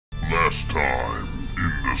Last time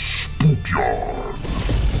in the spookyard.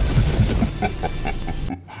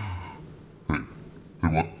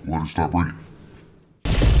 Hey, what? Stop reading.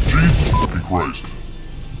 Jesus fucking Christ.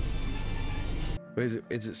 Wait,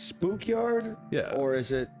 is it spookyard? Yeah. Or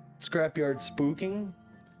is it scrapyard spooking?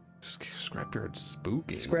 Scrapyard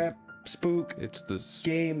spooking. Spook. It's the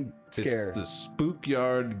game scare. It's the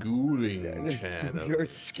spookyard ghouling channel. You're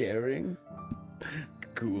scaring.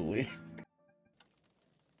 Ghouling.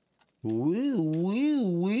 Woo woo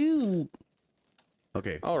woo.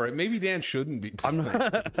 Okay. All right, maybe Dan shouldn't be. I'm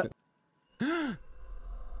not.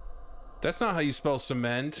 That's not how you spell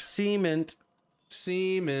cement. Cement.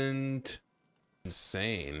 Cement.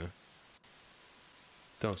 Insane.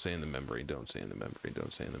 Don't say in the memory. Don't say in the memory.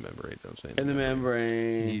 Don't say in the memory. Don't say in the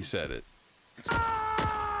membrane. He said it.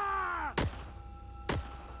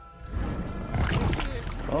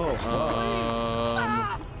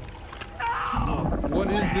 Oh. What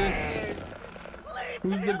is this?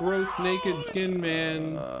 Who's the gross naked skin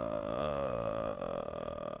man?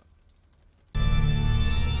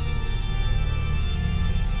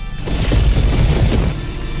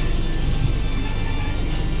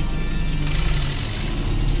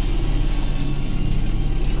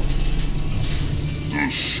 The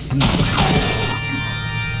spookyard.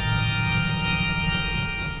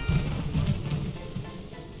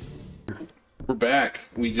 We're back.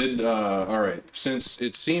 We did, all right. Since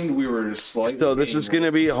it seemed we were slightly... So this is going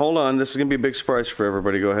to be, hold on, this is going to be a big surprise for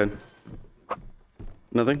everybody. Go ahead.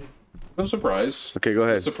 Nothing? No surprise. Okay, go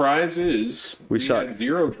ahead. The surprise is we had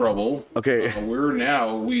zero trouble. Okay.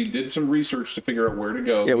 We did some research to figure out where to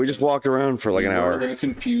go. Yeah, we just walked around for like an hour. We're a little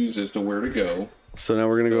confused as to where to go. So now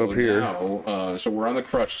we're going to go up here. Now, so we're on the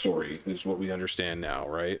crutch story, is what we understand now,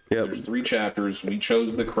 right? Yep. There's 3 chapters. We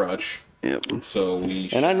chose the crutch. Yep. So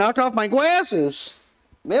we And I knocked off my glasses.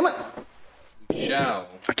 Damn it. shall.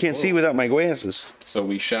 I can't see without my glasses. So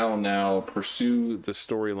we shall now pursue the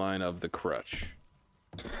storyline of the crutch.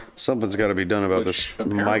 Something's got to be done about Which this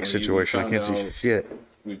mic situation. I can't see shit.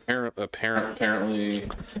 We apparently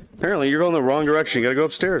you're going the wrong direction. You got to go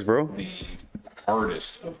upstairs, bro. the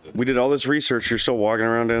hardest of the. We did all this research. You're still walking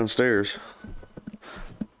around downstairs.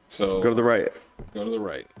 So Go to the right. Go to the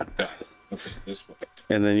right. Got it. Okay, this way.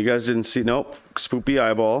 And then you guys didn't see. Nope. Spoopy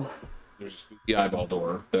eyeball. There's a spooky eyeball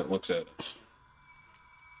door that looks at us.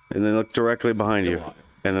 And then look directly behind you.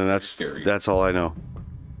 And then that's all I know.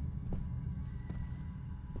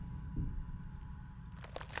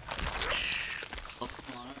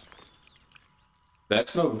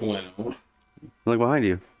 That's no bueno. Look behind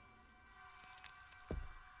you.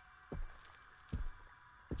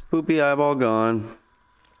 Spoopy eyeball gone.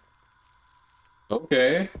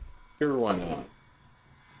 Okay. Sure, why not?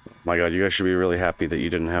 My God, you guys should be really happy that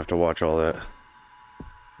you didn't have to watch all that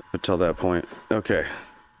until that point. Okay.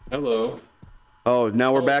 Hello. Oh,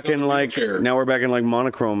 now we're back in like wheelchair.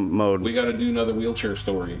 monochrome mode. We got to do another wheelchair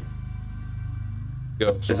story.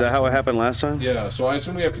 Go. So Is that how it happened last time? Yeah, so I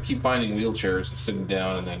assume we have to keep finding wheelchairs and sitting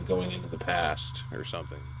down and then going into the past or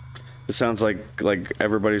something. It sounds like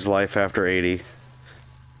everybody's life after 80.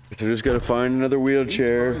 So just gotta find another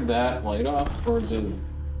wheelchair. Turn that light off or the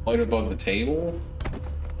light above the table?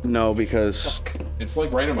 No, because it's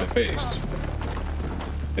like right on my face.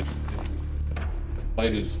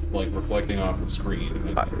 Light is like reflecting off the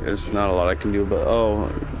screen. there's not a lot I can do, but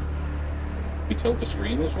We tilt the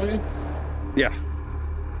screen this way? Yeah.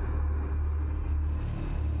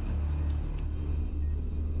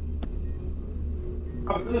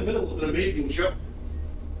 I'm in the middle of an amazing show.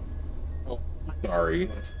 Oh, sorry.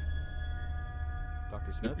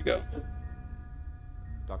 Dr. Smith? There you go.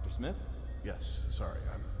 Dr. Smith? Yes, sorry,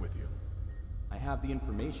 I'm with you. I have the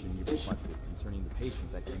information you requested concerning the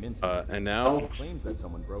patient that came in. And now? He claims that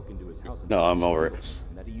someone broke into his house. No, I'm over it.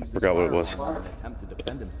 And that he used I forgot what it was. in an attempt to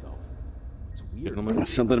defend himself. It's weird.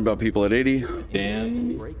 Something about people at 80.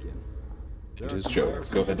 Dan. Break-in. It is joke.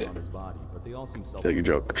 Go ahead, Dan. On his body, but they all seem Take a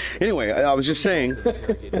joke. Anyway, I was just saying,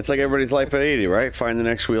 it's like everybody's life at 80, right? Find the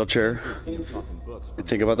next wheelchair.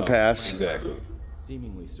 Think about the past. Exactly.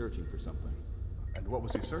 Seemingly searching for something. And what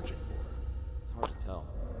was he searching for? It's hard to tell.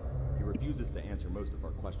 He refuses to answer most of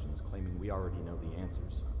our questions, claiming we already know the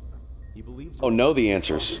answers. He believes. Oh, know the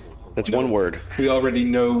answers. That's one word. We already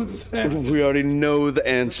know the answers. We already know the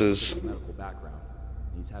answers. Medical background.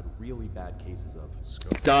 He's had really bad cases of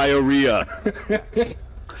Diarrhea.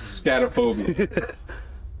 Scatophobia.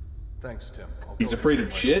 Thanks, Tim. He's afraid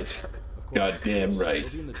of shit? Goddamn right.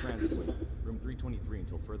 He'll be in the transit wing, room 323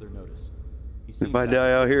 until further notice. He If I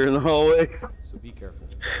die out here in the hallway, so be careful.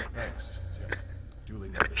 Thanks, Tim. Duly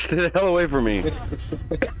noted. stay the hell away from me.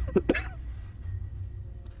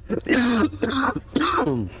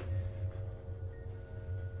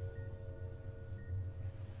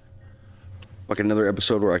 Fucking another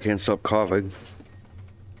episode where I can't stop coughing.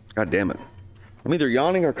 God damn it. I'm either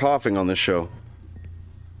yawning or coughing on this show.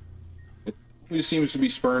 He seems to be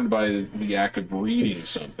spurned by the act of reading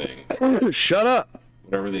something. Shut up!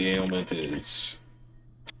 Whatever the ailment is.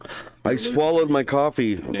 I swallowed my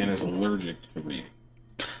coffee. Dan is allergic to reading.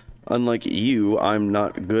 Unlike you, I'm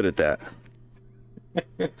not good at that.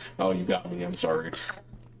 Oh, you got me. I'm sorry.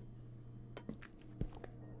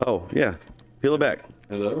 Oh, yeah. Peel it back.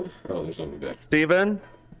 Hello? Oh, there's nobody back. Steven?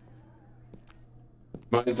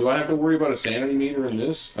 Do I have to worry about a sanity meter in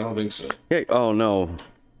this? I don't think so. Hey, oh, no.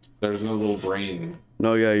 There's no little brain.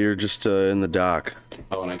 No, yeah, you're just in the dock.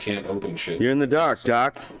 Oh, and I can't open shit. You're in the dock,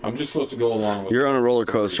 Doc. I'm just supposed to go along with. You're on a roller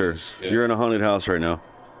coaster. Yeah. You're in a haunted house right now.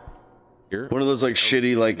 Here? One of those like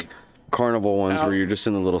shitty like carnival ones Ow. where you're just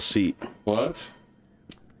in the little seat. What?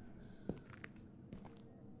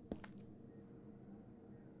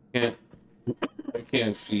 I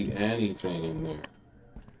can't see anything in there.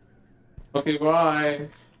 Okay, bye.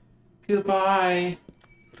 Goodbye.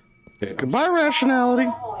 Okay, Goodbye, rationality.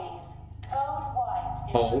 Employees, code white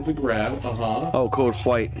in hold the grab. Oh, code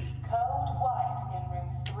white. code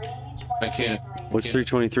white in room 323. I can't. What's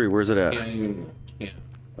 323? Where's it at? Can't even. Can't.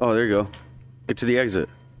 Oh, there you go. Get to the exit.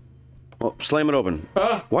 Well, slam it open.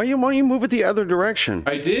 Ah, Why don't you move it the other direction?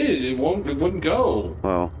 I did. It wouldn't go.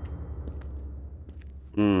 Oh.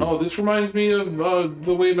 Oh, this reminds me of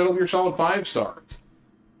the way Metal Gear Solid 5 starts.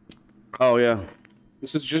 Oh, yeah.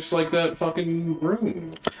 This is just like that fucking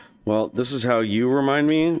room. Well, this is how you remind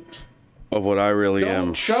me of what I really am.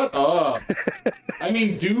 Don't shut up. I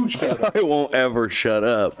mean, do shut up. I won't ever shut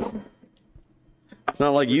up. It's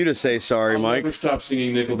not like you to say sorry, I'll Mike. never stop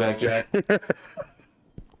singing Nickelback, Jack.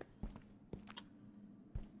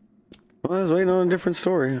 Well, I was waiting on a different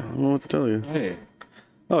story. I don't know what to tell you. Hey,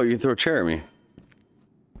 Oh, you throw a chair at me.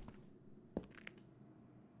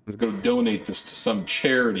 I'm gonna donate this to some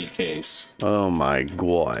charity case. Oh my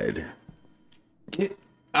god. Get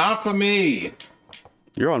off of me!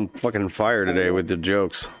 You're on fucking fire today with the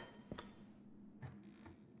jokes.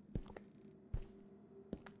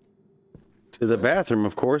 To the bathroom,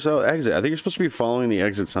 of course. Oh, exit. I think you're supposed to be following the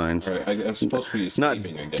exit signs. All right, I'm supposed to be Not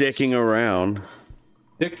escaping, I guess. dicking around.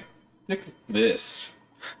 Dick this.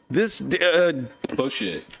 This, Push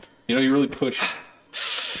it. You know, you really push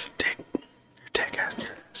it. dick. Your dick ass,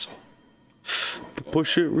 you're an asshole.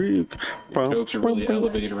 Push it, real. Jokes are really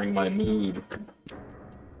elevatoring my mood.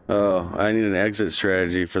 Oh, I need an exit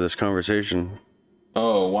strategy for this conversation.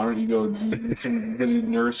 Oh, why don't you go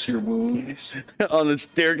nurse your wounds? On the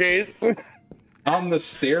staircase. On the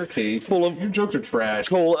staircase? Full of- Your jokes are trash.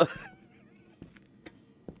 Cola.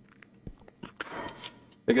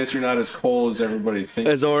 I guess you're not as cold as everybody thinks.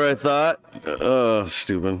 That's what I thought. Oh,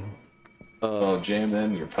 stupid. Oh, jam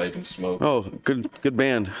then your pipe and smoke. Oh, good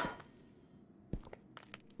band.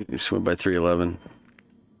 You just went by 311.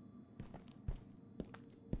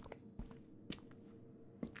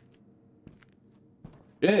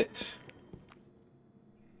 Shit.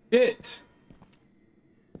 Shit.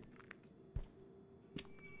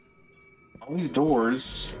 All these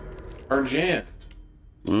doors are jammed.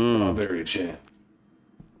 Strawberry jam.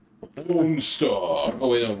 Lone Star. Oh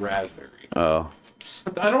wait, no, raspberry. Oh.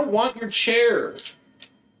 I don't want your chair.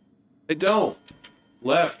 I don't.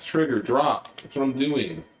 Left trigger drop. That's what I'm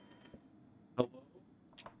doing. Hello?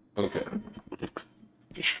 Okay.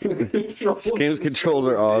 This game's controls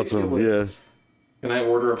are awesome. Yes. Can I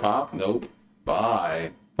order a pop? Nope.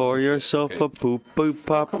 Bye. Pour yourself a poop boop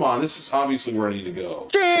pop. Come on, this is obviously where I need to go.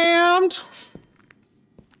 Jammed.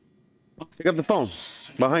 Pick up the phone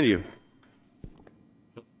behind you.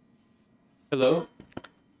 Hello?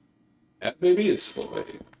 Yeah, maybe it's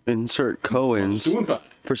Insert Cohen's. doing fine.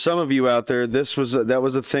 For some of you out there, that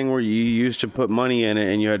was a thing where you used to put money in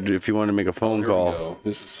it, and you had to, if you wanted to make a phone Here we call. go.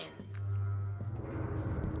 This is something.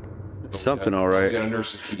 Something, all We right. got a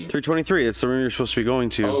nurse's key. 323. That's the room you're supposed to be going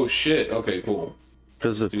to. Oh shit. Okay, cool.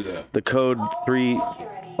 Because do that. the code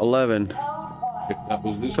 311. That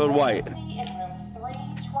was this Code one. white. In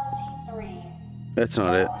room 323. That's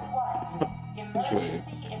not it. This way.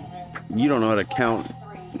 You don't know how to count.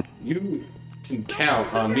 You can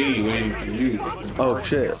count on me waiting for you. Oh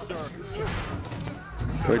shit.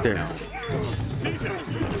 Right there.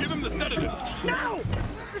 Give him the sedative. No!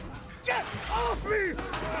 Get off me!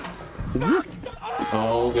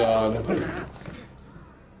 Oh god.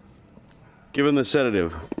 Give him the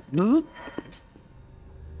sedative.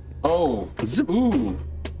 Oh. Ooh.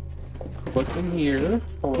 What's in here?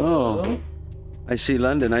 Oh. I see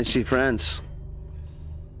London. I see France.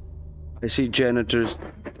 I see janitors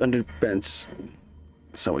underpants.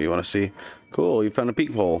 That's not what you want to see. Cool, you found a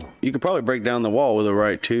peephole. You could probably break down the wall with a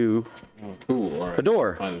right tool. Oh, cool. All right. A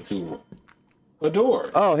door. Find a tool. A door.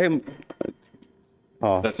 Oh, hey.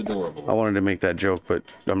 Oh, That's adorable. I wanted to make that joke, but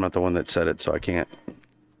I'm not the one that said it, so I can't.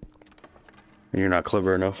 And you're not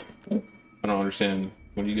clever enough. I don't understand.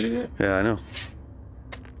 What are you getting at? Yeah, I know.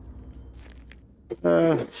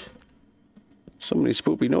 So many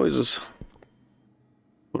spoopy noises.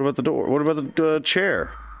 What about the door? What about the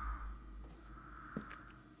chair?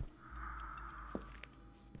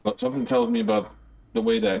 Well, something tells me about the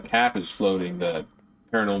way that cap is floating that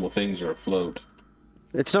paranormal things are afloat.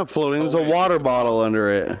 It's not floating. There's a water bottle under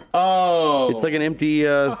it. Oh. It's like an empty.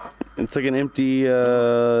 It's like an empty.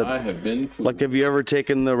 I have been fooled. Like, have you ever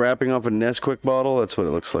taken the wrapping off a Nesquik bottle? That's what it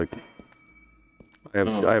looks like. I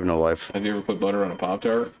have no life. Have you ever put butter on a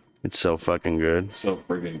Pop-Tart? It's so fucking good. So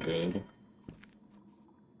friggin' good.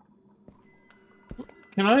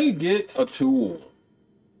 Can I get a tool?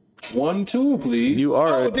 One tool, please. You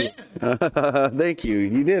are. damn. Thank you.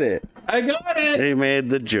 You did it. I got it. They made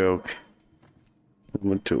the joke.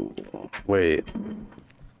 I'm a tool. Wait.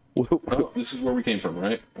 Oh, this is where we came from,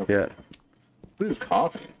 right? Okay. Yeah. Who's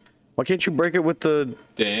coughing? Why can't you break it with the?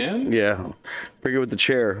 Dan? Yeah. Break it with the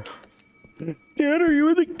chair. Dad, are you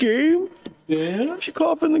in the game? Dan? If you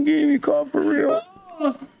cough in the game, you cough for real.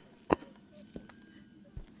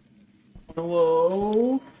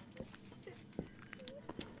 Hello?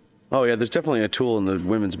 Oh yeah, there's definitely a tool in the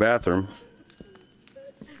women's bathroom.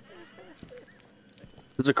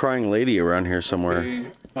 There's a crying lady around here somewhere. Okay,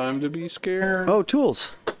 time to be scared. Oh,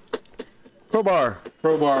 tools. Crowbar.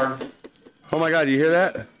 Crowbar. Oh my god, you hear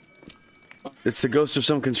that? It's the ghost of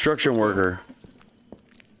some construction worker.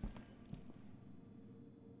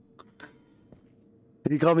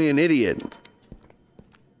 He called me an idiot.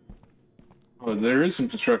 Oh, there is some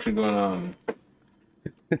construction going on.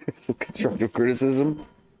 Some constructive criticism.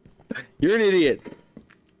 You're an idiot.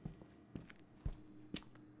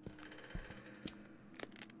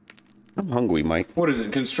 I'm hungry, Mike. What is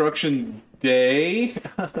it? Construction day?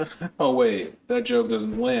 Oh wait, that joke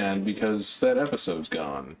doesn't land because that episode's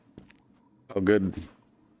gone. Oh, good.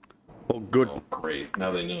 Oh, good. Oh, great.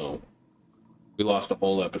 Now they know. We lost a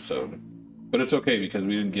whole episode. But it's okay because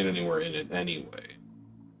we didn't get anywhere in it anyway.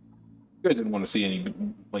 You guys didn't want to see any,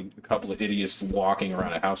 like, a couple of idiots walking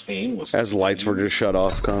around a house aimlessly. As lights were just shut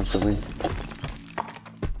off constantly.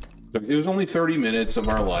 It was only 30 minutes of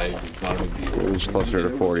our life. It's not a big deal. It was closer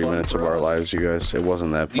to 40 minutes of our lives, you guys. It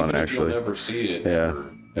wasn't that fun, Even if actually. You'll never see it. Yeah,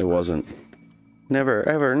 ever. it wasn't. Never,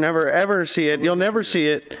 ever, never, ever see it. You'll never see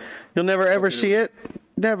it. You'll never, ever see it.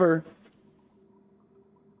 Never.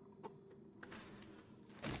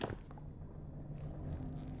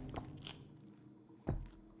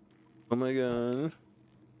 Oh my god.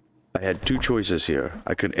 I had two choices here.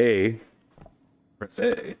 I could A, Press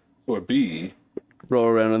A. Or B. roll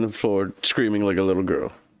around on the floor screaming like a little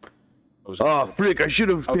girl. Oh, frick, I should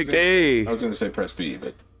have picked A. I was going to say press B,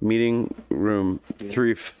 but... Meeting room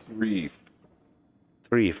 3, please.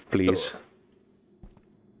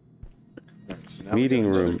 Alright, so now we Meeting got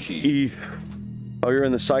another room key. E. Oh, you're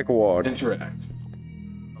in the psych ward. Interact.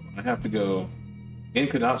 I have to go. Game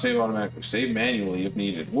could not save automatically. Save manually if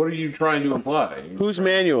needed. What are you trying to imply? Whose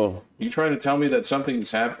manual? You trying to tell me that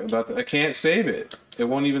something's happened about that? I can't save it. It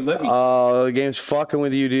won't even let me. Oh, the game's fucking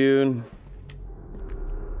with you, dude.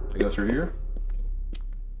 I go through here?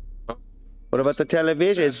 What about the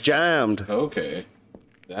television? It's jammed. Okay.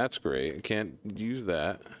 That's great. I can't use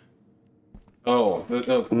that. Oh,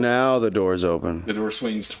 Now the door's open. the door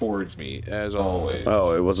swings towards me, as always.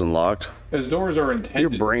 Oh, it wasn't locked? As doors are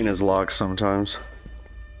intended. Your brain is locked sometimes.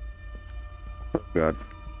 Oh, God.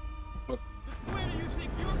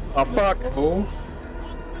 Oh, fuck. Oh.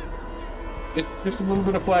 It's just a little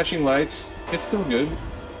bit of flashing lights. It's still good.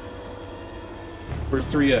 Where's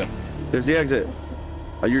 3F? There's the exit.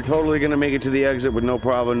 You're totally gonna make it to the exit with no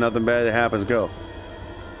problem. Nothing bad that happens. Go.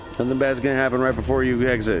 Nothing bad's gonna happen right before you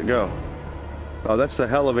exit. Go. Oh, that's the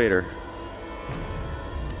elevator.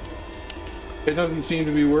 It doesn't seem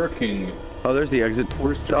to be working. Oh, there's the exit.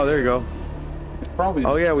 Where's 3F? Oh, there you go. Probably.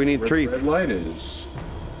 Oh, yeah, we need where 3. The red light is.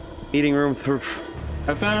 Meeting room 3.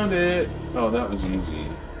 I found it. Oh, that was easy.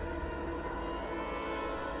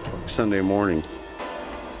 Sunday morning.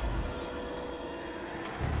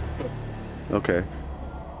 Okay.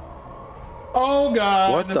 Oh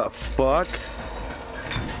God! What the fuck?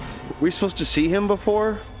 Were we supposed to see him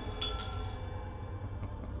before?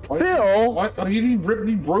 Phil? What? Oh, he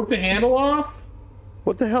broke the handle off?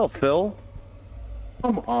 What the hell, Phil?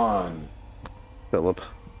 Come on. Philip.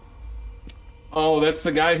 Oh, that's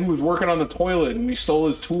the guy who was working on the toilet and we stole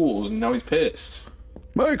his tools and now he's pissed.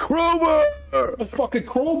 My crowbar! A fucking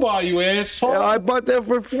crowbar, you asshole! I bought that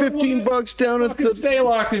for 15 bucks down at Fucking the stay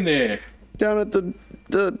locked in there. down at the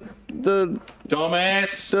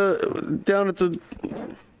Dumbass. down at the.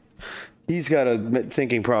 He's got a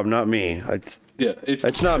thinking problem, not me. Yeah,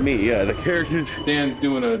 It's not me. Yeah, the characters. Dan's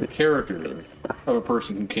doing a character of a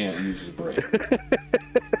person who can't use his brain.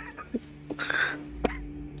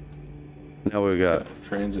 Now we got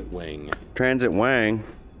Transit wing. Transit Wang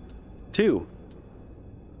 2.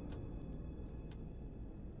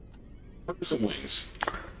 Some wings.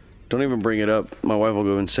 Don't even bring it up. My wife will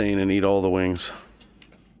go insane and eat all the wings.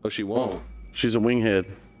 Oh, she won't. She's a winghead.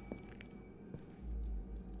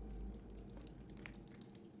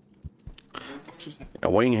 A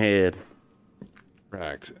winghead.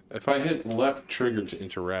 Interact. If I hit left trigger to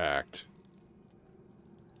interact.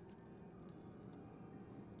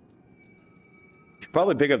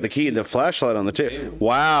 Probably pick up the key and the flashlight on the tip.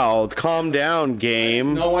 Wow, calm down,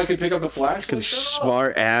 game. No, I could pick up the flashlight.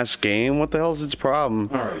 Smart ass game. What the hell's its problem?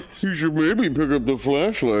 Alright. You should maybe pick up the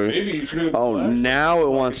flashlight. Maybe you should. Oh, now it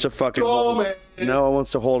wants to fucking hold. Now it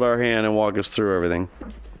wants to hold our hand and walk us through everything.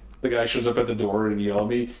 The guy shows up at the door and yell at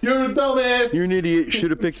me, "You're a dumbass! You're an idiot.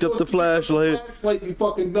 Should have picked up the flashlight." You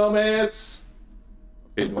fucking dumbass!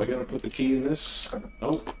 Okay, do I gotta put the key in this?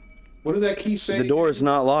 Nope. What did that key say? The door is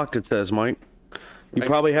not locked, it says, Mike. You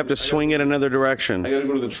probably have to swing it another direction. I gotta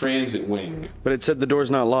go to the transit wing. But it said the door's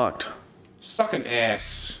not locked. Suck an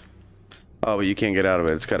ass. Oh, but you can't get out of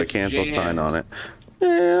it. It's got a cancel jammed. sign on it.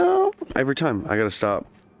 Yeah. Every time. I gotta stop.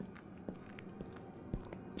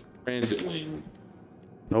 Transit wing.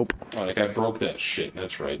 Nope. Oh, like I broke that shit.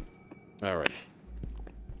 That's right. Alright.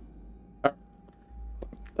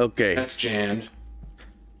 Okay. That's jammed.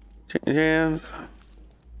 And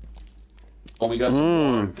Oh, we got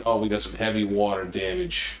some water. Oh, we got some heavy water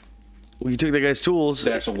damage. well, you took the guy's tools,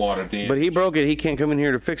 That's a water damage. but he broke it. He can't come in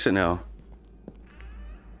here to fix it now.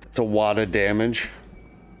 It's a wad of damage.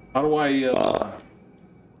 How do I,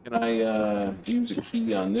 can I, use a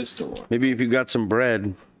key on this door? Maybe if you got some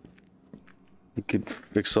bread, you could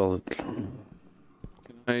fix all the Can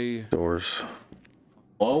I, doors.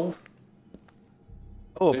 hello?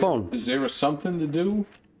 Oh, a phone. Is there a something to do?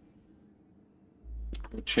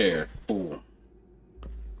 A chair. Cool.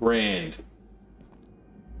 Grand.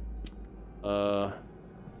 Look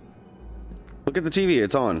at the TV.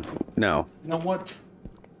 It's on now. You know what?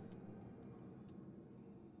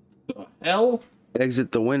 The hell?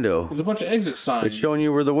 Exit the window. There's a bunch of exit signs It's showing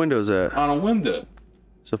you where the window's at. on a window.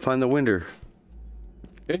 So find the window.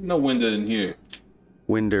 There's no window in here.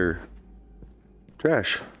 Window.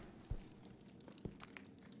 Trash.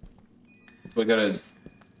 We gotta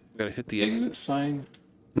hit the exit sign.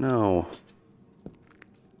 No.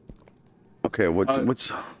 Okay,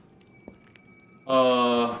 what's...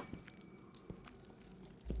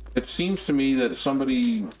 It seems to me that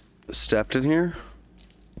somebody Stepped in here?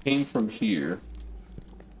 came from here.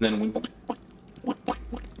 Then we...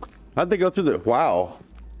 How'd they go through the... Wow.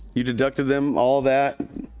 You deducted them all that?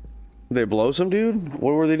 They blow some dude?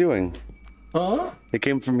 What were they doing? Huh? They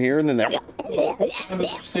came from here and then they... And the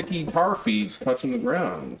sticky tar feet touching the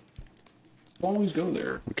ground. Always go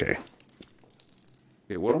there. Okay.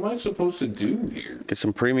 Okay, what am I supposed to do here? Get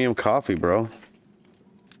some premium coffee, bro.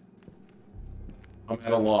 I'm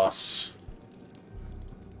at a loss.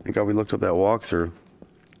 Thank God we looked up that walkthrough.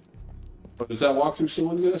 But does that walkthrough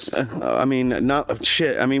still exist? I mean, not...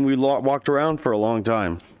 Shit, I mean, we walked around for a long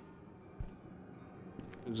time.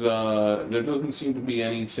 'Cause, there doesn't seem to be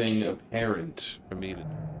anything apparent for me to...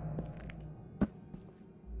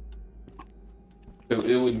 So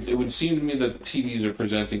it would seem to me that the TVs are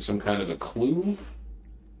presenting some kind of a clue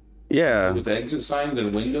Yeah. with exit signs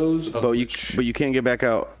and windows. But you can't get back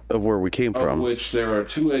out of where we came Of from. which there are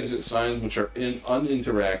 2 exit signs which are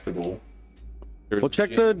uninteractable. There's Well,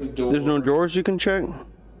 check the... door. There's no drawers you can check?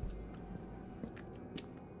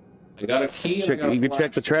 I got a key. Check, and I got a you can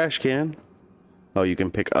check the flashlight. trash can. Oh, you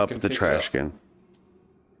can pick up can the pick it trash up. can.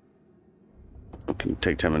 Okay,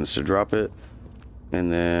 take 10 minutes to drop it.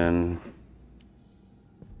 And then...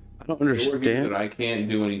 I don't Door here understand. that I can't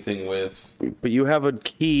do anything with. But you have a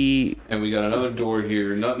key... And we got another door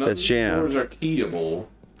here. None of That's these jammed. doors are keyable.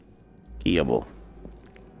 Keyable.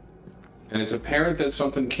 And it's apparent that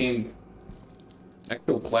something came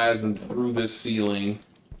ectoplasm through this ceiling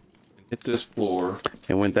and hit this floor.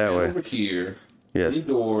 It went that And way. over here. Yes. New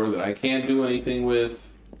door that I can't do anything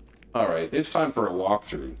with. Alright, it's time for a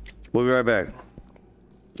walkthrough. We'll be right back.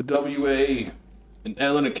 The W-A, an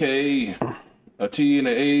L and a K, a T and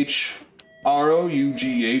a H,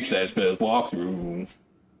 R-O-U-G-H, that spells walkthrough.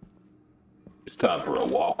 It's time for a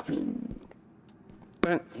walkthrough.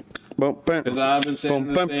 Because I've been saying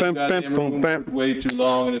the same goddamn room for way too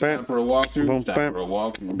long, and it's time for a walkthrough. It's time for a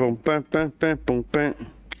walkthrough.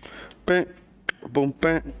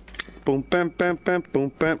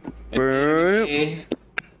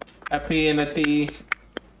 A P and a T,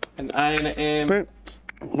 an I and a M,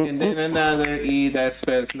 and then another E that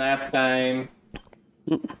spells nap time.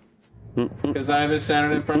 Because I've been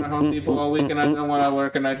standing in front of Home Depot all week and I don't want to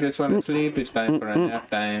work and I just want to sleep. It's time for a nap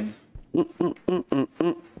time.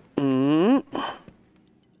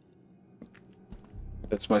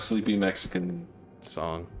 That's my sleepy Mexican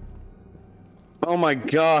song. Oh my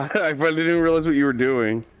god, I really didn't realize what you were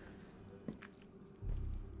doing.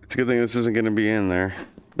 It's a good thing this isn't going to be in there.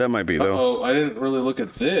 That might be, though. Oh, I didn't really look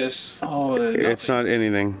at this. Oh, it's not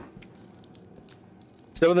anything.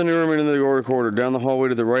 Step with the new room into the order corridor. Down the hallway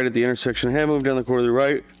to the right at the intersection. Head move down the corridor to the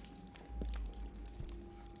right.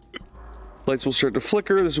 Lights will start to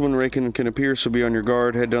flicker. This is when Raken can appear, so be on your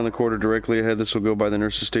guard. Head down the corridor directly ahead. This will go by the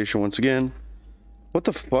nurse's station once again. What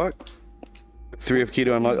the fuck? 3F key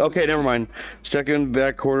to unlock. Okay, never mind. Check in the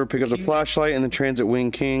back corridor, pick up the flashlight and the transit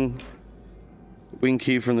wing key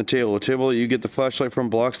from the table. The table that you get the flashlight from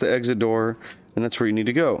blocks the exit door, and that's where you need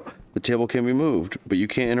to go. The table can be moved, but you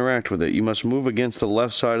can't interact with it. You must move against the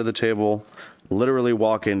left side of the table, literally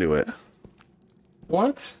walk into it.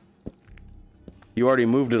 What? You already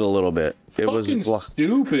moved it a little bit. It was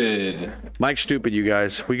stupid. Mike's stupid, you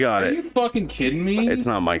guys. We got it. Are you fucking kidding me? It's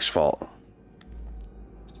not Mike's fault.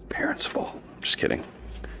 It's his parents' fault. I'm just kidding.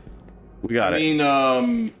 We got it.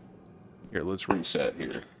 Here, let's reset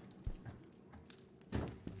here.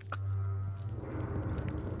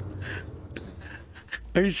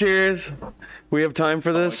 Are you serious? We have time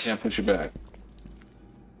for this? I can't push it back.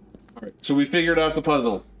 Alright, so we figured out the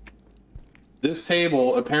puzzle. This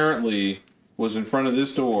table apparently was in front of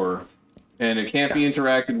this door, and it can't be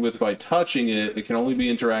interacted with by touching it. It can only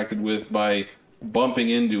be interacted with by bumping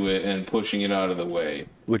into it and pushing it out of the way.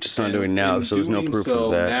 Which it's not doing now, so there's no proof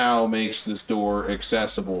of that. Now makes this door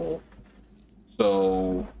accessible.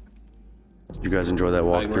 So you guys enjoy that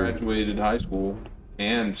walkthrough? I graduated high school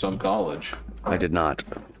and some college. I did not.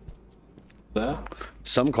 That?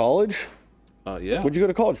 Some college? Yeah. What'd you go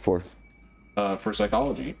to college for? For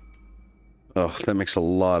psychology. Oh, that makes a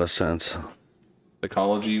lot of sense.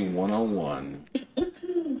 Psychology 101.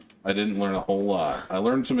 I didn't learn a whole lot. I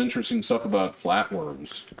learned some interesting stuff about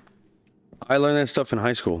flatworms. I learned that stuff in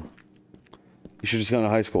high school. You should just go to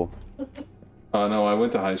high school. No, I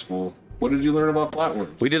went to high school. What did you learn about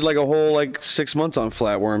flatworms? We did like a whole 6 months on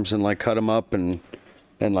flatworms and cut them up and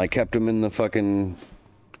like kept them in the fucking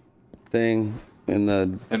thing in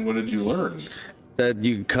the. And what did you learn? That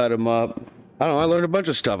you cut them up. I don't know. I learned a bunch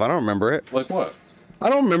of stuff. I don't remember it. Like what?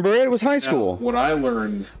 I don't remember it. It was high school. What I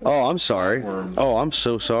learned. Oh, I'm sorry. Flatworms. Oh, I'm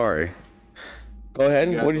so sorry. Go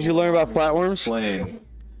ahead. What did you learn about flatworms? Explain.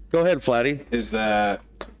 Go ahead, Flatty. Is that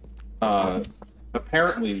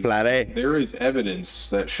apparently Flatty. There is evidence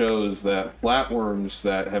that shows that flatworms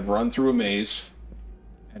that have run through a maze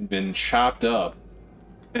and been chopped up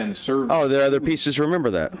and served. Oh, there are other pieces. Remember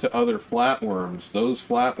that. To other flatworms, those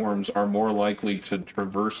flatworms are more likely to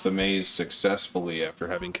traverse the maze successfully after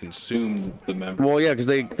having consumed the members. Well, yeah, because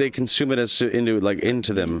they consume it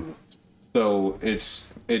into them. So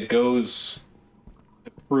it goes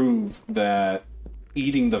to prove that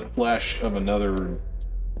eating the flesh of another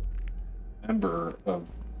member of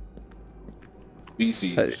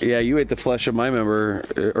species. Yeah, you ate the flesh of my member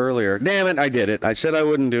earlier. Damn it, I did it. I said I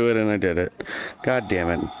wouldn't do it, and I did it. God damn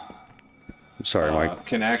it. I'm sorry, Mike.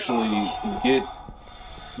 Can actually get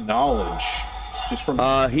knowledge just from.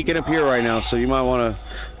 He can appear right now, so you might want to.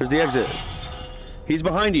 There's the exit. He's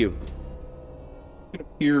behind you. He can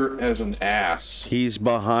appear as an ass. He's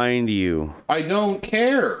behind you. I don't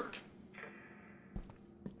care.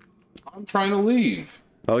 I'm trying to leave.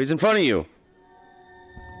 Oh, he's in front of you.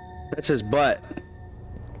 That's his butt.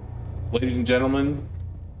 Ladies and gentlemen.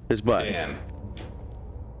 His butt. Man.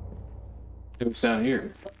 It was down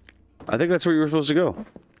here. I think that's where you were supposed to go.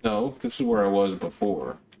 No, this is where I was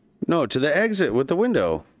before. No, to the exit with the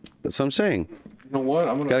window. That's what I'm saying. You know what?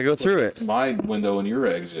 I'm gonna gotta go through it. My window and your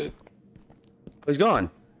exit. He's gone.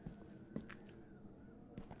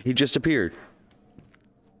 He just appeared.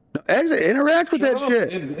 No, exit. Interact with that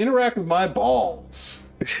shit. Interact with my balls.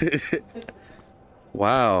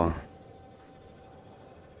 Wow.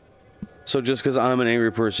 So just because I'm an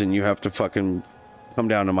angry person, you have to fucking come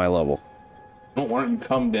down to my level. I don't want you to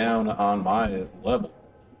come down on my level.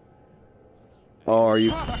 Oh, are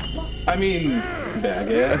you? I mean, bag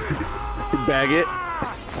it. Bag it.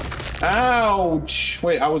 Ouch!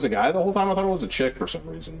 Wait, I was a guy the whole time? I thought it was a chick for some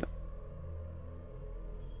reason.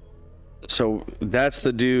 So that's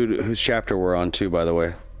the dude whose chapter we're on too, by the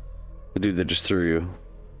way. The dude that just threw you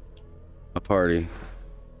a party.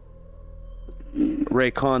 Ray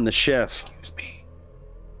Khan, the chef. Excuse me.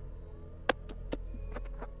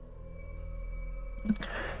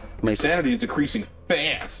 My sanity is decreasing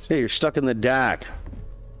fast. Hey, you're stuck in the DAC.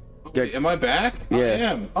 Okay, am I back? Yeah. I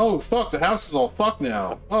am. Oh, fuck, the house is all fucked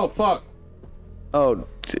now. Oh, fuck. Oh,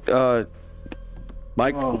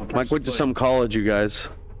 Mike went to like- some college, you guys.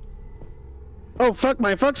 Oh, fuck,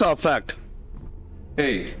 my fuck's all fucked.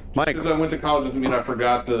 Hey, Mike. because I went to college doesn't mean I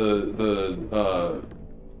forgot of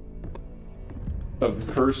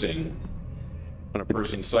cursing on a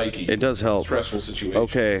person's psyche. It does help. Stressful situation.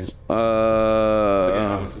 Okay, Again,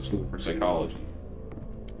 I went to school for psychology.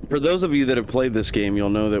 for those of you that have played this game, you'll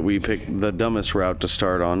know that we picked the dumbest route to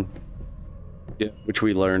start on. Yeah. Which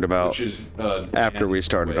we learned about Which is after we Dan's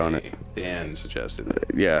started on way. it. Dan suggested it.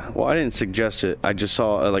 Yeah, well, I didn't suggest it. I just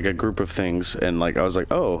saw like a group of things, and like I was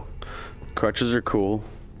like, oh, crutches are cool.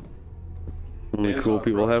 Only Dan cool saw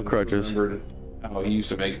people have crutches crutches. and remembered how he used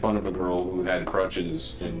to make fun of a girl who had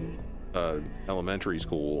crutches in elementary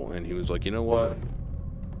school, and he was like, you know what?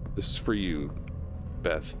 This is for you,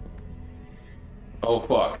 Beth. Oh,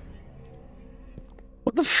 fuck.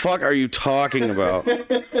 What the fuck are you talking about?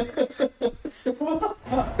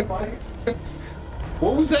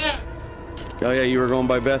 What was that? Oh yeah, you were going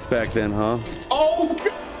by Beth back then, huh? Oh,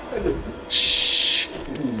 God! Shh.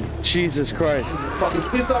 Jesus Christ. Fucking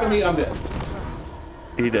piss out of me, I'm dead.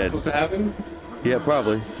 He did. Supposed to happen? Yeah,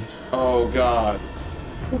 probably. Oh, God.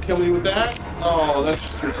 Don't kill me with that. Oh, that's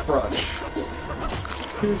just your crutch.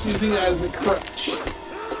 You're just using that as a crutch.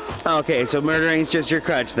 Okay, so murdering's just your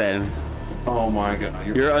crutch then. Oh, my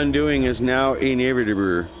God. Your undoing is now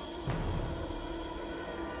inevitable.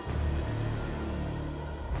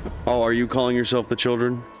 Oh, are you calling yourself the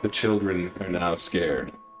children? The children are now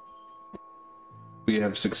scared. We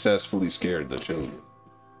have successfully scared the children.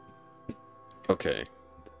 Okay.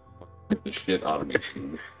 Get the shit out of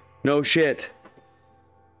me. No shit.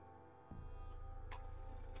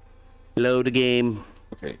 Load a game.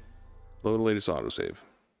 Okay. Load the latest autosave.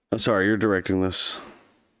 I'm sorry, you're directing this.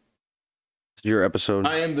 It's your episode.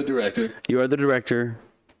 I am the director. You are the director.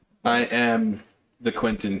 I am the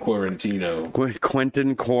Quentin Quarantino.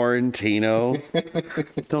 Quentin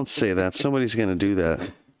Quarantino. Don't say that. Somebody's gonna do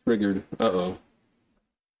that. Triggered. Uh-oh.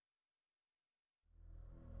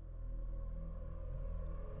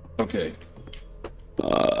 Okay.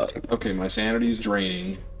 Okay, my sanity is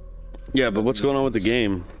draining. Yeah, but what's going on with the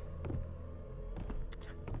game?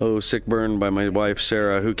 Oh, sick burn by my wife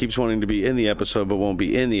Sarah, who keeps wanting to be in the episode but won't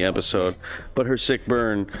be in the episode. But her sick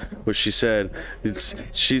burn, which she said,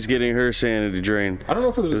 she's getting her sanity drained. I don't know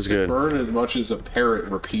if it was a sick good. burn as much as a parrot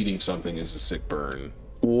repeating something is a sick burn.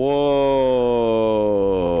 Whoa,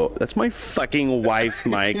 that's my fucking wife,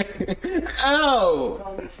 Mike.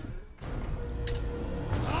 Ow!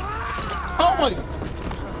 Oh my!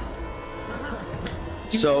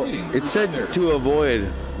 So it said to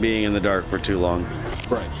avoid being in the dark for too long.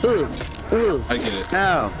 Right. I get it.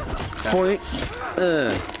 Ow. Point.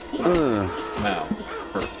 Now.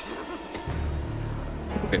 Hurts.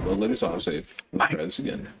 Okay, well, let us autosave. Try this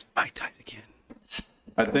again. Mike died again.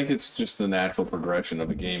 I think it's just the natural progression of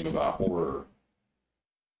a game about horror.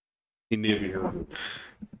 Inevitable.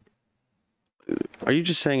 Are you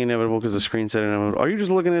just saying inevitable because the screen said inevitable? Are you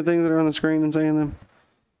just looking at things that are on the screen and saying them?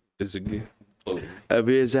 Visage. A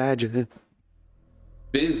visage.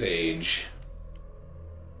 Visage.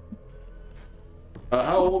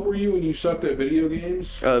 How old were you when you sucked at video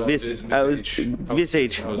games? I was Visage. I was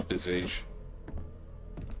Visage.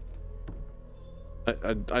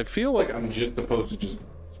 I feel like I'm just supposed to just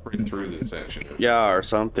sprint through this section. Yeah, or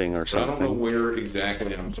something, or But I don't know something. where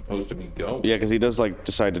exactly I'm supposed to be going. Yeah, because he does like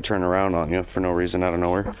decide to turn around on you for no reason out of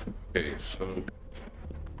nowhere. Okay, so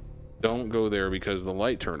don't go there because the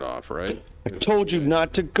light turned off, right? I told you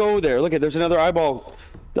not to go there. Look at there's another eyeball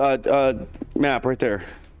map right there.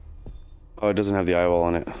 Oh, it doesn't have the eyeball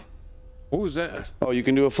on it. What was that? Oh, you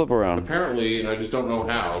can do a flip around. Apparently, and I just don't know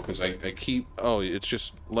how, because I keep... Oh, it's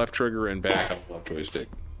just left trigger and back on the left joystick.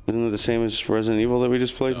 Isn't it the same as Resident Evil that we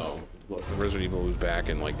just played? No, Resident Evil was back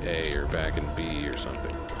in like A or back in B or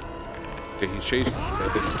something. Okay, he's chasing me.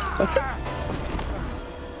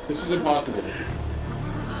 This is impossible.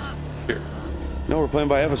 Here. No, we're playing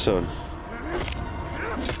by episode.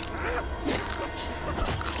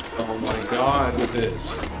 Oh my god, with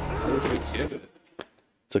this. I wish I could skip it.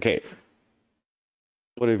 It's okay.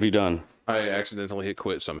 What have you done? I accidentally hit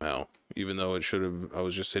quit somehow, even though it should have... I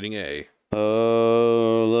was just hitting A.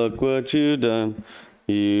 Oh, look what you done.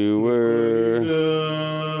 You were...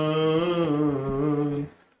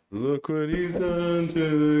 Look what he's done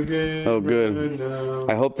to the game. Oh, good. Right now.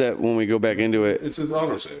 I hope that when we go back into it, It's his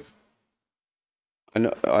autosave.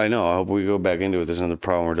 I know. I hope we go back into it. There's another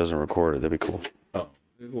problem where it doesn't record it. That'd be cool. Oh,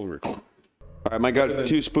 it will record. All right, Mike got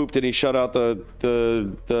too spooked and he shut out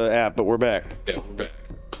the app, but we're back. Yeah, we're back.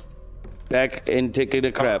 Back and taking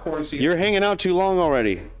a crap. Popcorn seeds. You're hanging out too long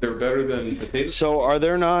already. They're better than potatoes. So are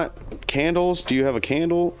there not candles? Do you have a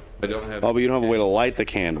candle? I don't have. Oh, but you don't have a way to light the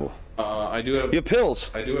candle. I do have. You have pills.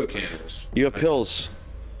 I do have candles. You have pills.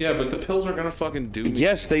 Yeah, but the pills are gonna fucking do me.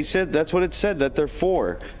 Yes, they said that's what it said that they're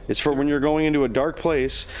for. It's for when you're going into a dark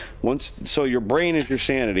place. So your brain is your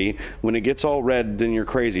sanity. When it gets all red, then you're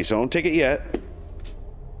crazy. So don't take it yet.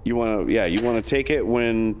 You want to take it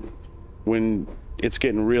when it's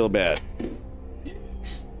getting real bad.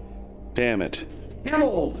 Damn it.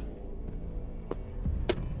 Harold.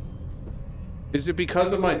 Is it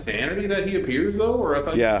because of my sanity that he appears though, or I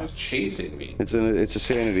thought he was just chasing me? It's a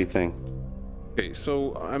sanity thing. Okay,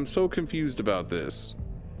 so I'm so confused about this.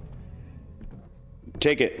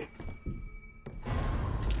 Take it.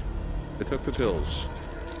 I took the pills.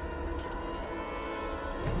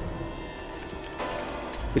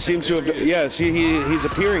 It seems to have. Yeah, see, he's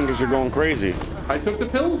appearing because you're going crazy. I took the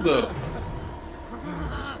pills though.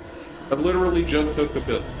 I literally just took the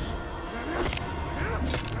pills.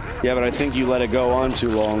 Yeah, but I think you let it go on too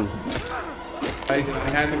long. I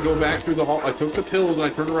had to go back through the hall. I took the pills and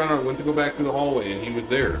I turned around and I went to go back through the hallway and he was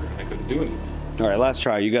there. I couldn't do anything. All right, last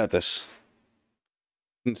try. You got this.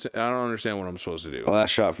 I don't understand what I'm supposed to do.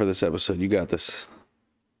 Last shot for this episode. You got this.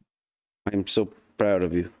 I'm so proud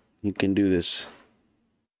of you. You can do this.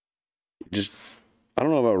 Just, I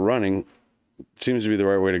don't know about running. It seems to be the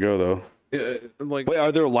right way to go, though. Like, wait,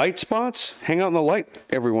 are there light spots? Hang out in the light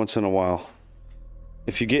every once in a while.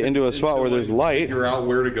 If you get into a spot where there's light, figure out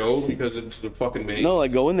where to go because it's the fucking maze. No,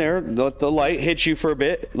 like go in there, let the light hit you for a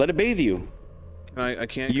bit, let it bathe you. I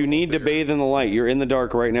can't. You need to bathe in the light. You're in the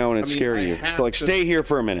dark right now, and it's scaring you. So, like, stay here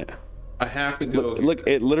for a minute. I have to go. Look,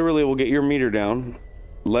 it literally will get your meter down.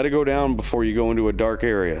 Let it go down before you go into a dark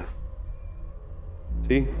area.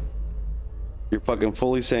 See? You're fucking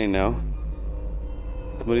fully sane now.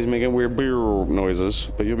 Somebody's making weird beer noises,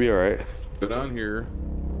 but you'll be all right. Go down here.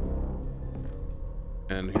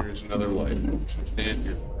 And here's another light. So stand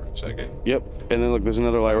here for a second. Yep. And then look, there's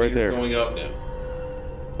another light right there. Going up now.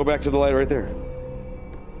 Go back to the light right there.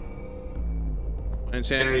 My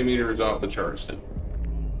insanity meter is off the charts now.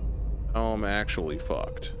 Oh, I'm actually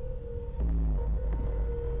fucked.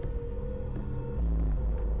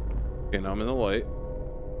 Okay, now I'm in the light.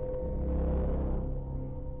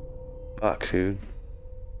 Fuck, dude.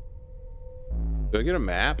 Do I get a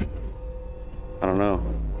map? I don't know.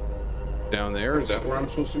 Down there? Is that where I'm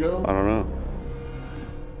supposed to go? I don't know.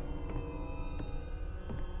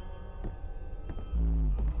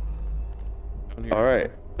 All right,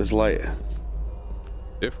 there's light.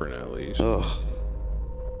 Different, at least. Ugh.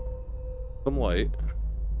 Some light.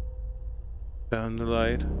 Down the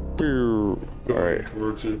light. All right.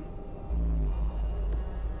 Towards it.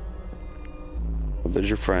 Well, there's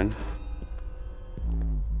your friend.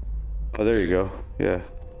 Oh, there you go. Yeah.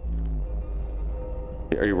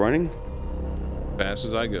 Are you running? Fast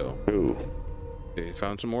as I go. Ooh. Okay,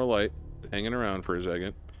 found some more light. Hanging around for a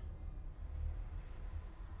second.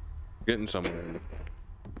 Getting somewhere.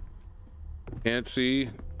 Can't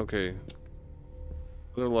see. Okay.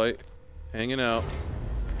 Other light. Hanging out.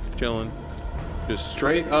 Just chilling. Just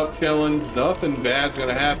straight up chilling. Nothing bad's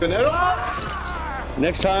gonna happen at all.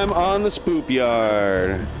 Next time on the Spoop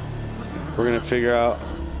Yard, we're gonna figure out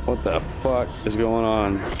what the fuck is going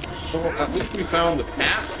on. Well, at least we found the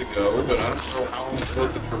path to go, but I don't know how I'm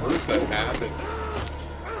supposed to traverse that path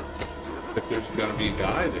if there's gonna be a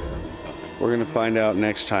guy there. We're gonna find out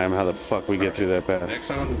next time how the fuck we get through that path. Next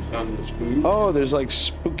time on the spook. Oh, there's like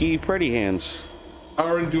spooky Freddy hands.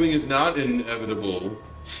 Our undoing is not inevitable.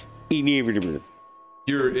 Inevitable.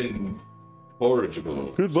 You're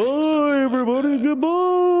incorrigible. Goodbye, everybody. Goodbye.